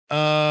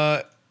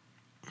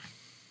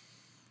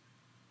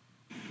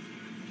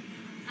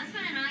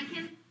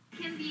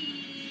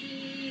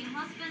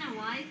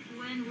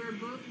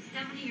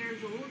70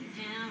 years old,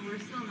 and we're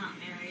still not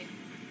married.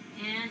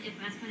 And if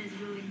Esfand is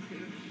willing to,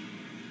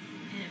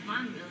 and if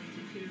I'm willing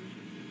to too.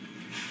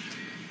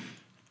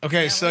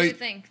 Okay, so what do you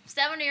think?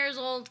 70 years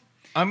old.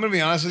 I'm gonna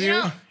be honest with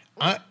you.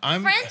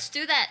 I'm friends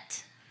do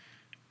that.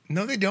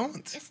 No, they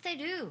don't. Yes, they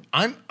do.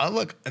 I'm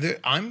 70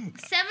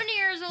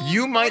 years old.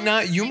 You might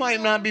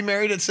not be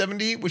married at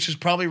 70, which is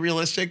probably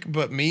realistic,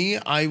 but me,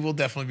 I will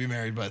definitely be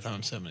married by the time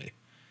I'm 70.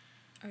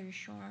 Are you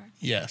sure?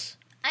 Yes.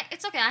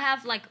 It's okay. I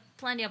have like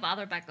plenty of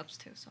other backups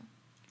too, so.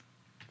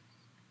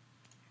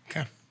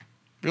 Okay.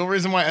 Real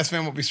reason why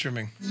Esfand won't be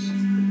streaming.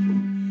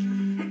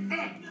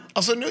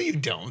 Also, no, you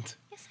don't.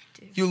 Yes, I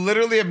do. You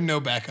literally have no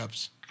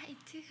backups. I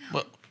do.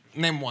 Well,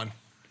 name one.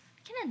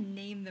 I cannot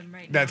name them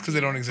right now. That's because they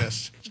don't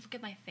exist. Look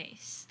at my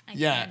face.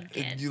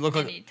 You look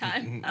like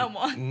anytime I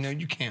want. No,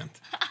 you can't.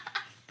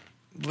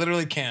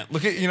 Literally can't.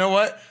 You know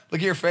what?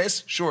 Look at your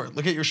face. Sure.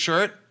 Look at your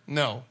shirt.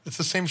 No, it's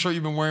the same shirt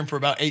you've been wearing for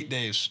about 8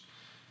 days.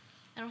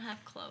 I don't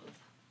have clothes.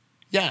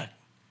 Yeah.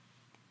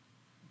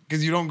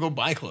 Because you don't go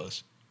buy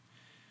clothes.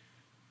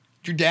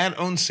 Your dad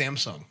owns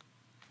Samsung.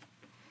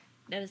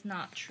 That is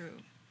not true.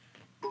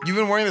 You've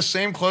been wearing the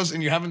same clothes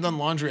and you haven't done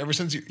laundry ever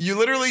since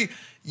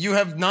you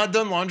have not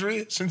done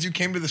laundry since you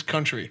came to this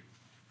country.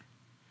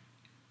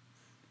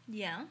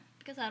 Yeah,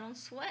 because I don't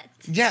sweat.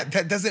 Yeah,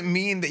 that doesn't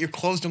mean that your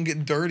clothes don't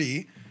get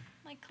dirty.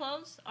 My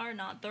clothes are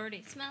not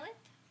dirty. Smell it?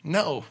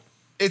 No.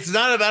 It's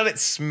not about it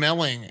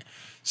smelling.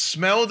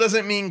 Smell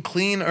doesn't mean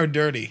clean or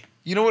dirty.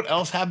 You know what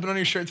else happened on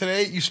your shirt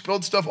today? You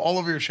spilled stuff all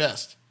over your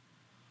chest.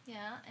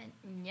 Yeah,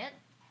 and yet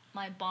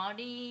my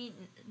body's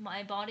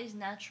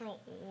natural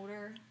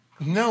odor.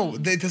 No,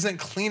 that doesn't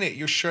clean it.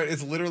 Your shirt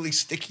is literally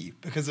sticky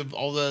because of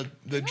all the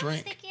It's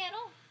drink. not sticky at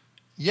all.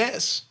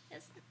 Yes.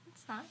 It's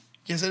not.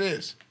 Yes, it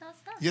is. No,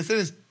 it's not. Yes, it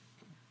is.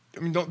 I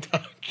mean, don't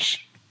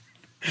touch.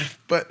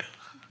 But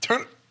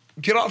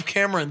get off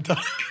camera and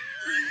touch.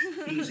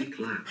 Easy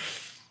clap.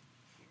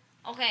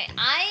 Okay,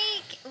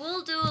 I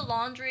will do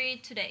laundry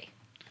today.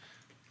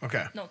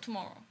 Okay. No,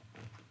 tomorrow.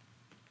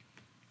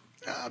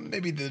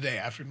 Maybe the day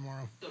after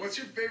tomorrow. What's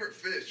your favorite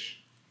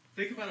fish?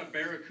 Think about a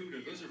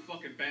barracuda. Those are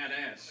fucking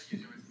badass.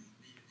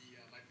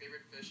 My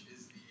favorite fish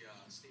is the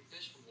state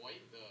fish from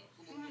White.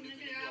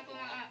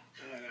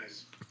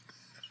 Nice.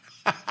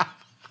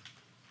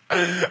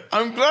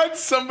 I'm glad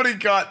somebody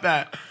got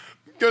that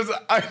because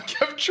I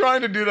kept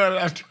trying to do that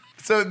after.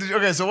 So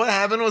what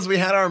happened was we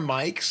had our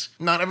mics.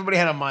 Not everybody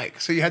had a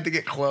mic, so you had to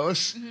get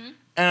close. Mm-hmm.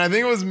 And I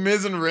think it was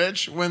Miz and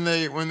Rich when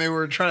they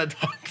were trying to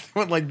talk, they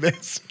went like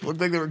this. It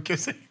looked like they were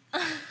kissing.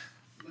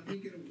 Let me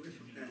get a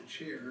whiff of that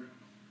chair.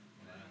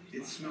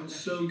 It smells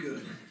so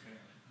good.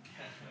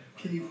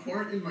 Can you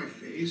fart in my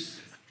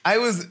face?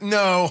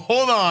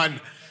 Hold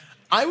on.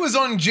 I was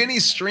on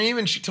Jinny's stream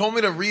and she told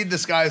me to read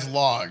this guy's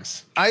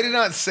logs. I did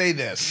not say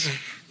this.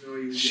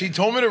 No, she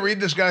told me to read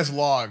this guy's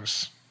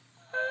logs.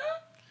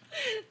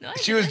 No,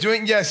 she was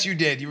doing, yes, you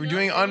did. You were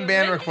doing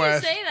unban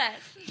requests. When did you say that?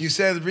 You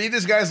said, read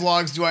this guy's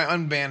logs. Do I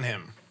unban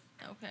him?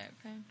 Okay.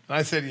 And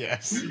I said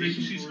yes. You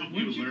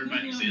learn by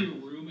example.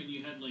 Room and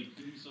you had like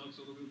doom socks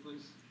all over the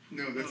place.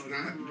 No, that's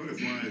not what it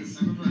was. I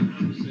remember that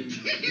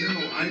conversation.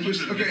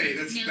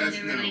 That's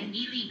they were like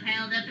neatly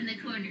piled up in the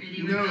corner.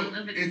 They were no, all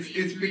over the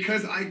it's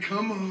because I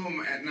come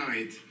home at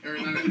night, or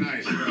not at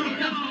night. Okay,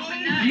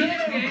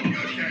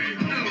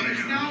 no,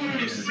 that's not what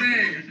I'm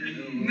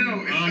saying.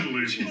 No,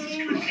 it's Jesus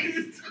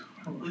Christ.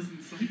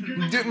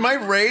 Dude, my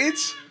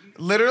raids,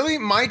 literally,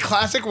 my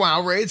classic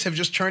WoW raids have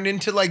just turned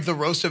into like the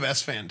roast of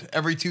Esfand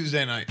every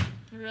Tuesday night.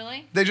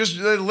 Really?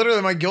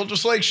 Literally, my guild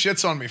just like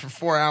shits on me for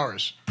 4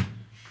 hours.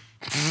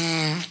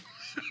 Who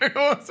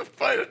wants to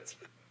fight it?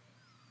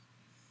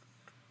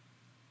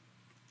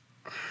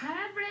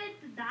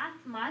 Collaborate that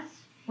much.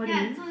 So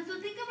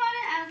think about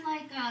it as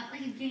like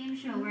a game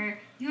show where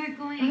you are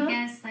going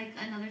against like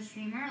another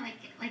streamer,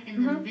 like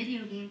in the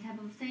video game type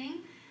of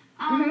thing.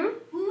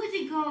 Who would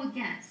you go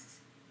against?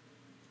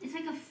 It's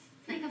like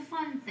a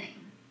fun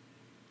thing.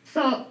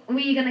 So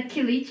we gonna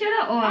kill each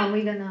other, or are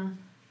we gonna?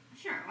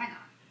 Sure, why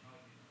not?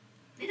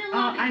 In a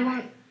loving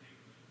way.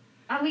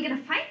 Are we gonna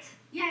fight?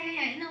 Yeah,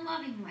 in a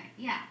loving way.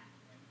 Yeah.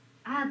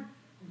 Loving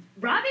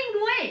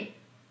way.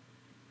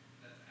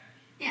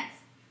 Yes.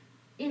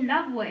 In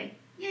love way.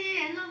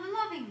 Yeah, in a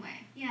loving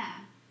way.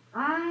 Yeah.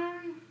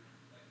 I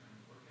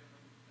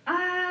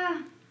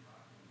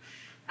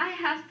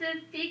have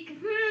to pick.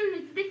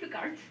 It's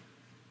difficult.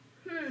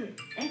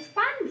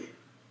 Esfand.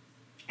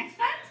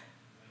 Esfand?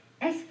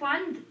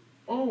 Esfand.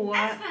 Oh.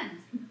 Esfand.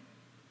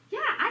 Yeah,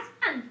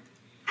 Esfand.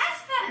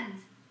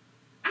 Esfand.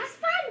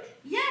 Esfand.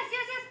 Yes,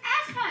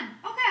 Esfand.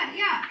 Okay,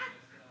 yeah.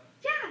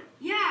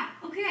 Yeah,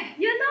 okay.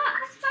 You know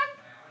Esfand?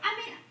 I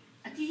mean,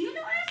 do you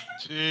know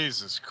Esfand?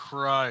 Jesus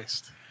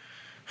Christ.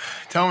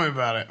 Tell me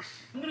about it.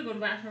 I'm gonna go to the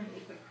bathroom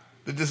really quick.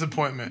 The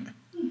disappointment.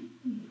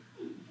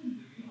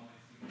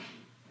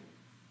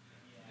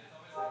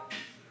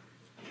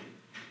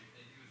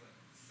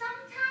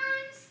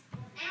 Sometimes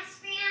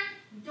Esfand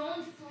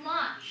don't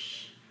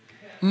flush.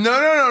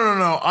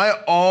 No. I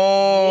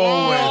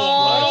always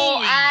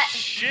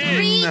flush. Oh,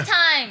 3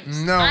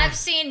 times. No. I've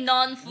seen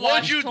non-flush.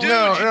 What'd you do? toilet.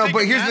 No, Did you no, take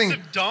but a here's the thing.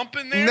 massive dump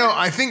in there? No,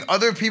 I think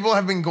other people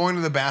have been going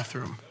to the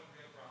bathroom.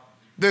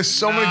 There's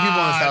so many people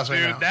in this house dude,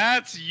 right now.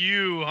 That's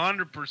you,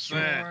 100%.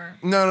 Sure.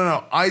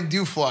 No. I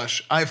do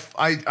flush. I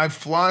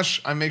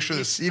flush. I make sure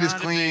the It's seat is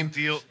not a clean. big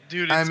deal.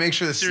 Dude, I it's- make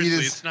sure the seat seriously,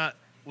 is- it's not.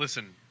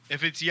 Listen,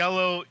 if it's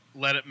yellow,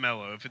 let it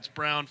mellow. If it's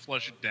brown,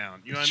 flush it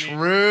down. You know what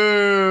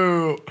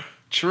I mean?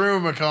 True,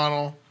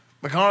 McConnell.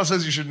 McConnell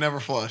says you should never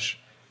flush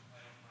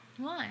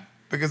Why?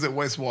 because it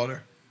wastes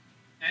water.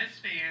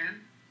 Esfand,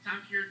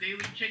 time for your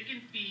daily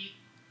chicken feet.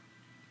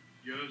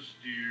 Yes,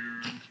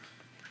 dear.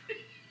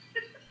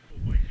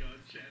 Oh my God,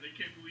 Chad! I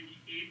can't believe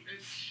he ate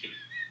that shit.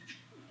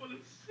 What a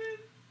sin!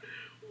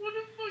 What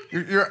a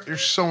fucking. You're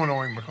so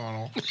annoying,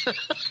 McConnell.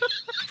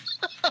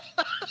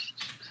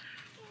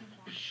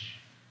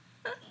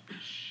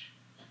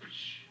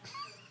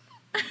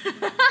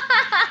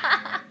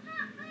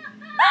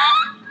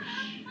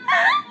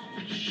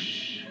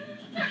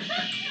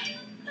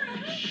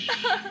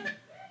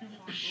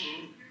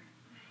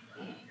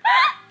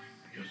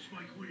 Yes,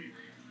 my queen.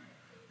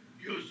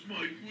 Yes, my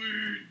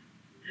queen.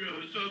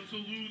 Yes,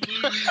 absolutely.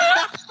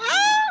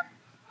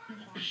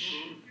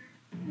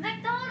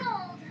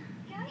 McDonald!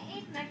 Can I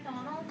eat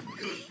McDonald?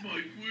 Yes,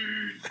 my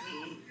queen.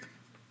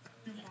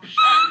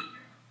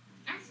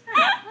 Aspen,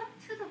 come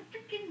to the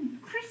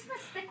freaking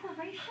Christmas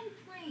decoration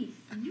place.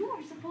 You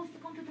are supposed to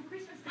come to the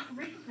Christmas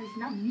decoration place,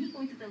 not me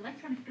going to the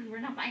electronics because we're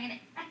not buying an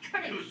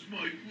electronics. Yes, my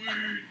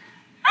queen.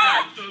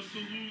 Yes,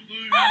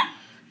 absolutely.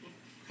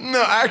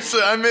 No,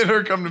 actually, I made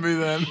her come to me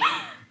then.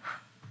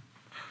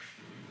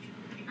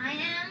 I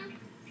am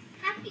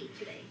happy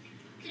today.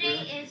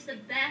 Today is the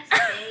best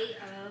day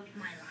of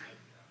my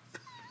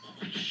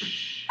life.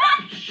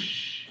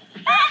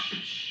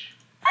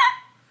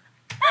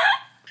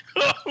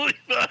 Holy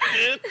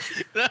fucking.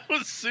 That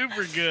was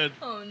super good.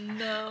 Oh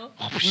no.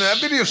 No, that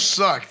video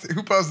sucked.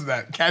 Who posted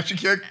that? Catchy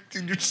Kick?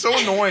 Dude, you're so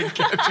annoying,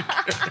 Catchy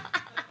Kick.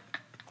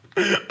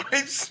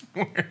 I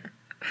swear.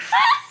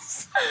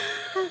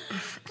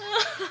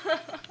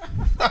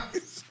 I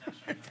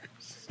swear.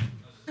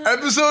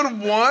 Episode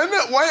 1?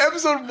 Why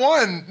episode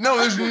 1? No,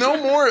 there's no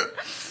more.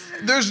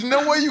 There's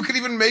no way you could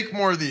even make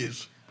more of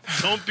these.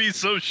 Don't be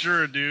so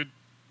sure, dude.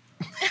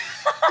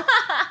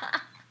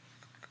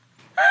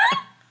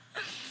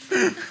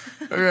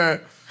 Okay.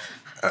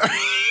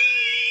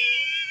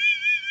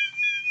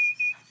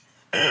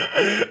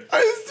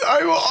 I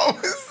will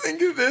always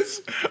think of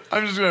this.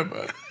 I'm just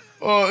gonna.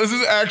 Oh, this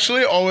is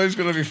actually always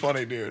gonna be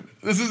funny, dude.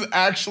 This is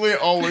actually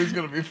always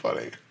gonna be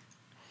funny.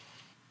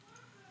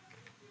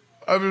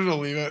 I'm just gonna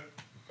leave it.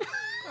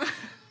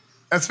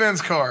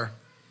 Esfand's car.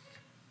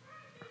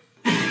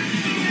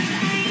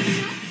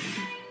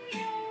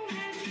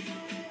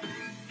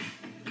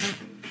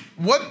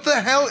 What the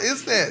hell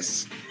is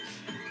this?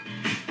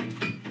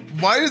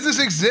 Why does this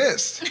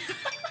exist?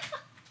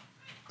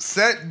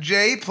 Set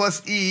J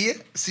plus E,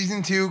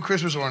 season 2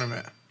 Christmas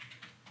ornament.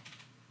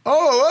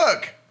 Oh,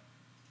 look.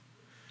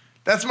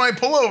 That's my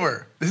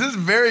pullover. This is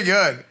very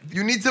good.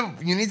 You need to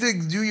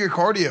do your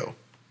cardio.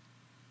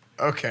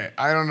 Okay,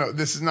 I don't know.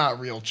 This is not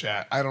real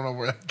chat. I don't know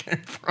where that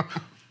came from.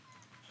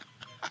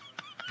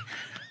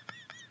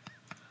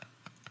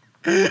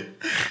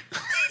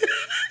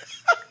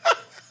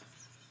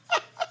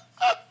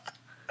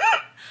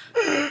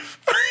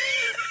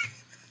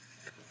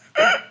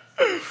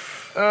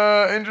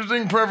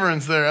 Interesting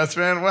preference there,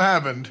 Esfand. What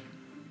happened?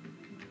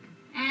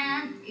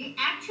 And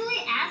actually,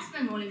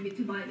 Aspen wanted me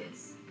to buy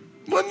this.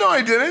 Well, no,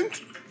 I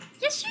didn't.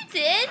 Yes, you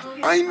did.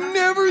 I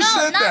never No,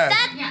 said not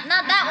that. Yeah,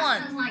 Not that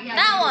Aspen's one. Like, yeah,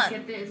 That you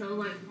one. Get this. I was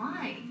like,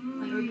 why?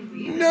 Like, are you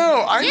weird?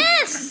 No,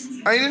 Yes.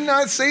 I did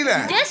not say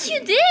that. Yes,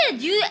 you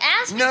did. You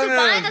asked me No, to no,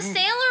 buy no. the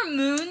Sailor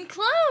Moon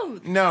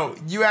clothes. No,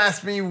 you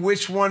asked me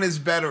which one is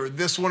better,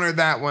 this one or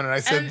that one, and I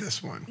said And-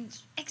 this one.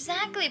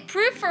 Exactly,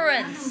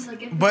 preference.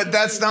 But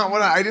that's not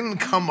what I didn't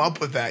come up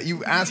with that.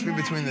 You asked me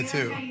between the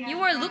two. You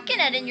were looking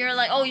at it and you're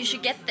like, oh, you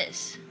should get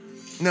this.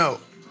 No,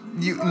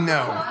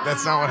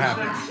 that's not what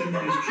happened.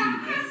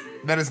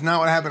 That is not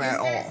what happened at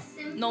all.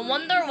 No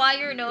wonder why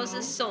your nose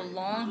is so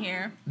long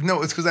here.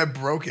 No, it's because I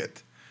broke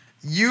it.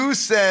 You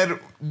said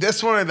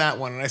this one or that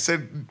one, and I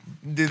said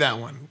do that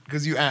one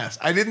because you asked.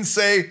 I didn't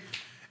say,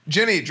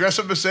 Jinny, dress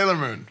up as Sailor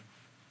Moon.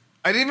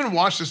 I didn't even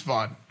watch this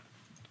VOD.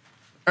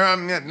 Yeah,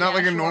 not Yeah, like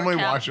I sure, normally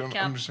cap, watch them.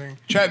 cap. I'm just saying.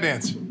 Chat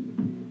dance.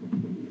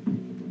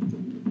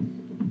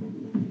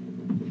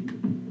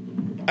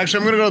 Actually,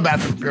 I'm gonna go to the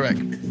bathroom. Be right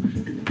back.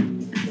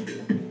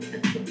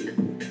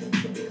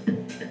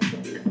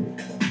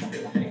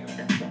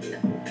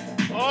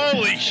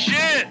 Holy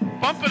shit!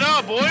 Pump it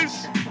up,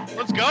 boys.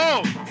 Let's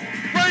go.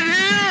 Right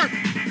here.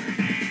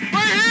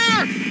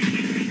 Right here.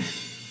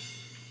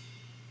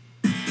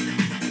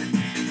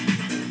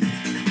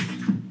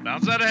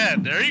 Bounce that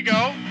ahead. There you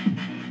go.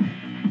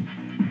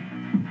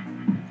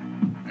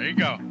 There you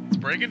go. Let's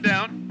break it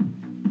down.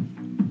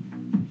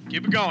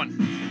 Keep it going.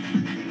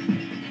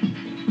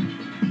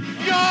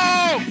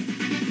 Go!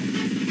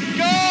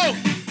 Go!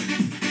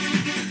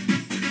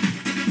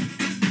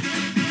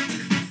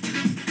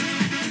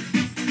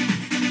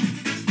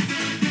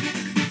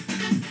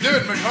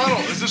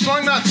 McConnell, is this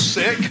song not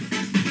sick?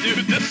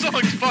 Dude, this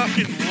song's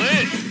fucking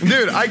lit.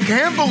 Dude, I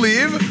can't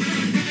believe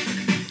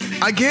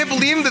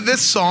that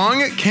this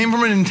song came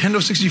from a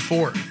Nintendo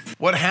 64.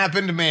 What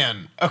happened,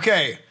 man?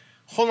 Okay,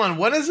 hold on.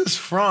 What is this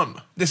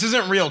from? This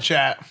isn't real,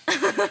 chat.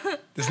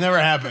 This never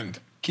happened.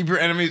 Keep your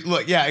enemies.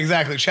 Look, yeah,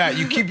 exactly, chat.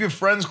 You keep your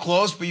friends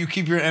close, but you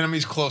keep your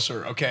enemies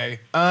closer. Okay.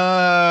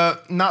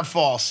 Not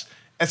false.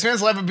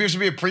 Esfand's life appears to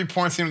be a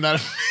pre-porn scene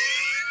without.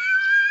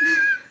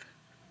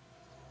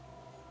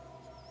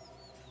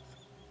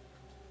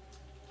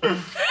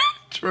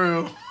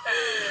 True.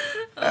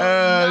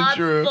 Not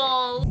True. false.